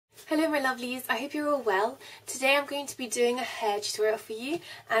Hello my lovelies, I hope you're all well. Today I'm going to be doing a hair tutorial for you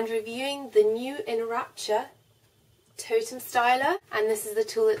and reviewing the new Enrapture Totem styler, and this is the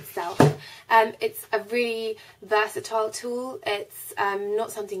tool itself. It's a really versatile tool. It's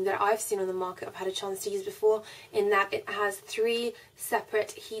not something that I've seen on the market I've had a chance to use before, in that it has 3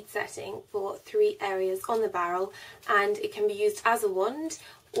 separate heat settings for 3 areas on the barrel, and it can be used as a wand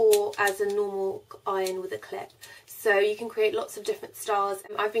or as a normal iron with a clip. So you can create lots of different styles.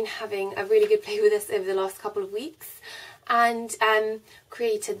 I've been having a really good play with this over the last couple of weeks and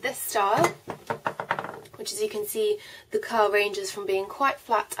created this style, which, as you can see, the curl ranges from being quite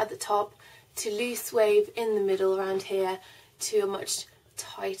flat at the top to loose wave in the middle around here to a much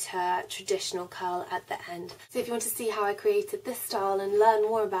tighter traditional curl at the end. So if you want to see how I created this style and learn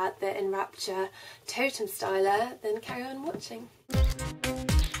more about the Enrapture Totem styler, then carry on watching.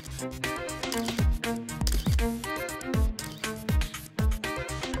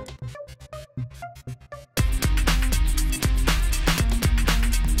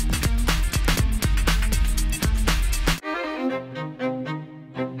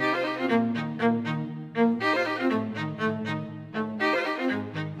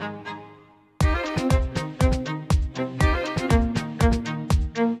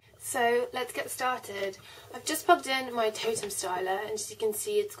 So let's get started. I've just plugged in my Totem styler, and as you can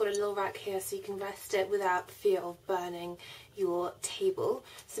see, it's got a little rack here so you can rest it without fear of burning your table.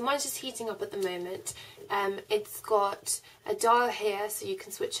 So mine's just heating up at the moment. It's got a dial here so you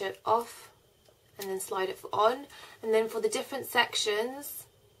can switch it off and then slide it on, and then for the different sections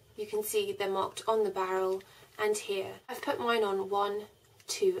you can see they're marked on the barrel and here. I've put mine on 1,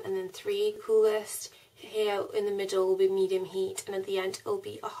 2 and then 3 coolest. Here in the middle will be medium heat, and at the end it will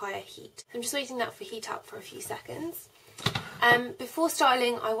be a higher heat. I'm just waiting that for heat up for a few seconds. Before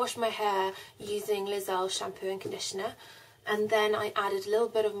styling, I washed my hair using Lizelle's shampoo and conditioner, and then I added a little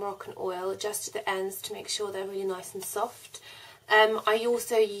bit of Moroccan oil just to the ends to make sure they're really nice and soft. I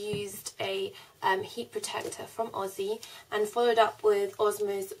also used a heat protector from Aussie and followed up with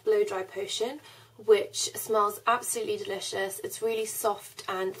Osmo's blow dry potion, which smells absolutely delicious. It's really soft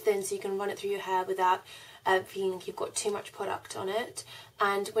and thin, so you can run it through your hair without feeling like you've got too much product on it.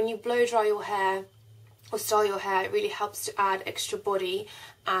 And when you blow dry your hair or style your hair, it really helps to add extra body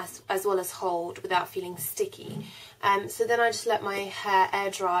as well as hold without feeling sticky. So then I just let my hair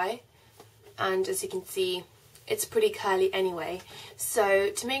air dry, and as you can see, it's pretty curly anyway. So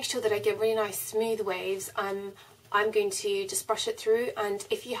to make sure that I get really nice smooth waves, I'm going to just brush it through. And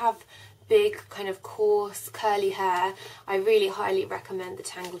if you have big kind of coarse curly hair, I really highly recommend the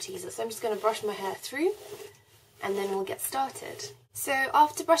Tangle Teaser. So I'm just going to brush my hair through and then we'll get started. So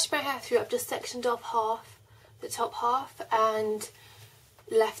after brushing my hair through, I've just sectioned off half, the top half, and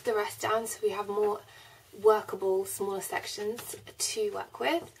left the rest down so we have more workable smaller sections to work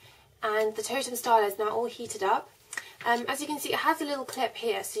with. And the Totem styler is now all heated up. As you can see, it has a little clip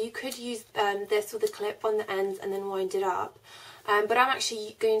here, so you could use this with a clip on the ends and then wind it up. But I'm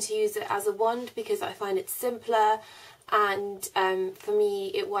actually going to use it as a wand because I find it simpler, and for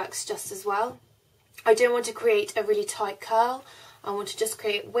me it works just as well. I don't want to create a really tight curl, I want to just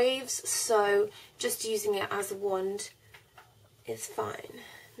create waves, so just using it as a wand is fine.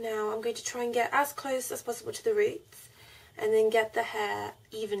 Now I'm going to try and get as close as possible to the roots and then get the hair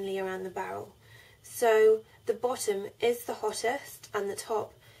evenly around the barrel. So the bottom is the hottest and the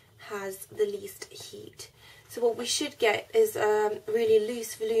top has the least heat. So what we should get is a really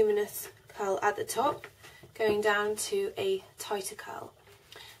loose, voluminous curl at the top, going down to a tighter curl.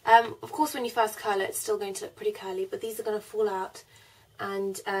 Of course, when you first curl it, it's still going to look pretty curly, but these are going to fall out,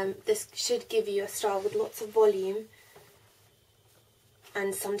 and this should give you a style with lots of volume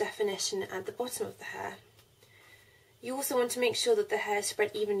and some definition at the bottom of the hair. You also want to make sure that the hair is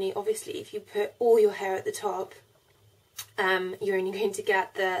spread evenly. Obviously, if you put all your hair at the top, you're only going to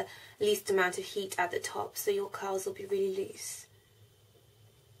get the least amount of heat at the top, so your curls will be really loose.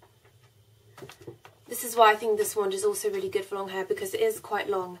 This is why I think this wand is also really good for long hair, because it is quite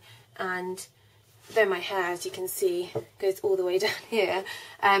long, and though my hair, as you can see, goes all the way down here,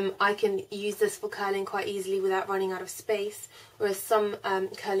 I can use this for curling quite easily without running out of space, whereas some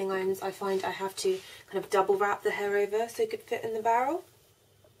curling irons I find I have to kind of double wrap the hair over so it could fit in the barrel.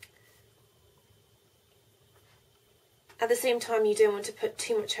 At the same time, you don't want to put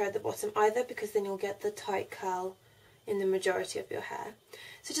too much hair at the bottom either, because then you'll get the tight curl in the majority of your hair.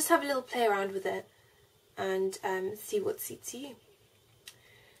 So just have a little play around with it and see what suits you.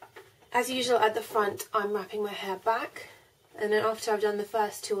 As usual, at the front, I'm wrapping my hair back, and then after I've done the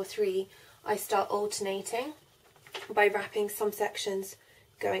first 2 or 3, I start alternating by wrapping some sections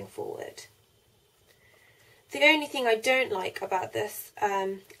going forward. The only thing I don't like about this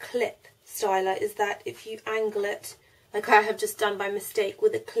clip styler is that if you angle it, like I have just done by mistake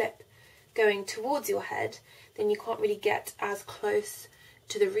with a clip going towards your head, then you can't really get as close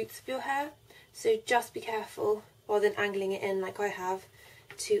to the roots of your hair. So just be careful, rather than angling it in like I have,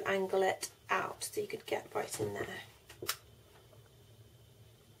 to angle it out so you could get right in there.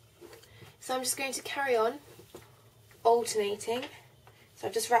 So I'm just going to carry on alternating. So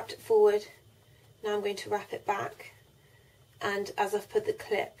I've just wrapped it forward, now I'm going to wrap it back, and as I've put the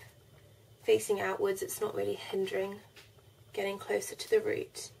clip facing outwards, it's not really hindering getting closer to the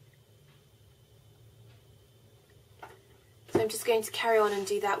root. So I'm just going to carry on and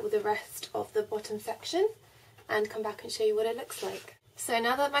do that with the rest of the bottom section and come back and show you what it looks like. So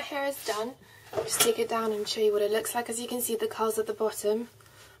now that my hair is done, I'll just take it down and show you what it looks like. As you can see, the curls at the bottom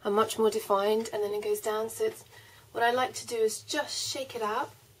are much more defined, and then it goes down. So what I like to do is just shake it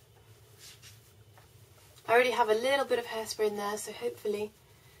out. I already have a little bit of hairspray in there, so hopefully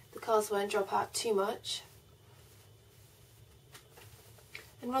the curls won't drop out too much.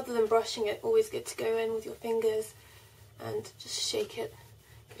 And rather than brushing it, always good to go in with your fingers and just shake it,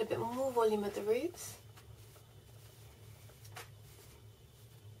 get a bit more volume at the roots.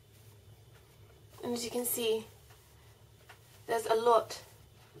 And as you can see, there's a lot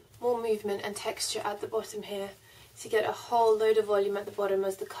more movement and texture at the bottom here. So you get a whole load of volume at the bottom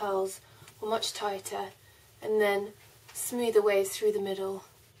as the curls are much tighter, and then smoother waves through the middle.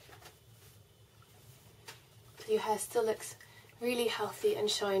 So your hair still looks really healthy and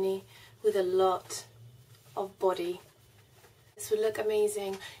shiny with a lot of body. This would look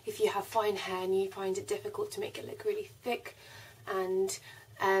amazing if you have fine hair and you find it difficult to make it look really thick and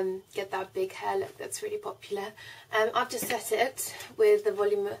get that big hair look that's really popular. I've just set it with the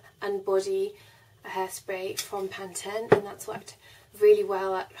Volume and Body hairspray from Pantene, and that's worked really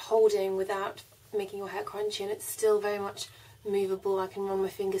well at holding without making your hair crunchy, and it's still very much movable. I can run my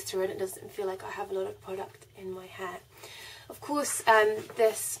fingers through it, it doesn't feel like I have a lot of product in my hair. Of course,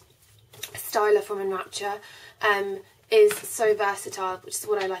 this styler from Enrapture is so versatile, which is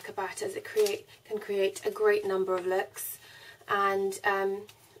what I like about it, as it can create a great number of looks, and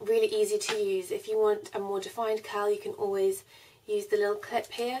really easy to use. If you want a more defined curl, you can always use the little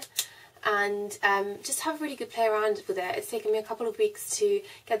clip here and just have a really good play around with it. It's taken me a couple of weeks to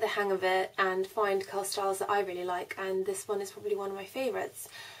get the hang of it and find curl styles that I really like, and this one is probably one of my favourites.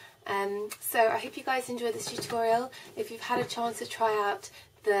 So I hope you guys enjoyed this tutorial. If you've had a chance to try out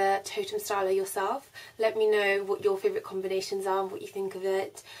the Totem styler yourself, let me know what your favourite combinations are and what you think of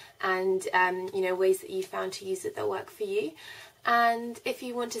it, and you know, ways that you found to use it that work for you. And if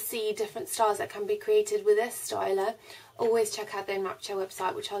you want to see different styles that can be created with this styler, always check out the Enrapture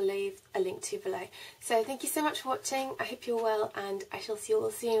website, which I'll leave a link to below. So thank you so much for watching. I hope you're well, and I shall see you all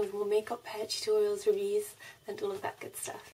soon with more makeup, hair tutorials, reviews and all of that good stuff.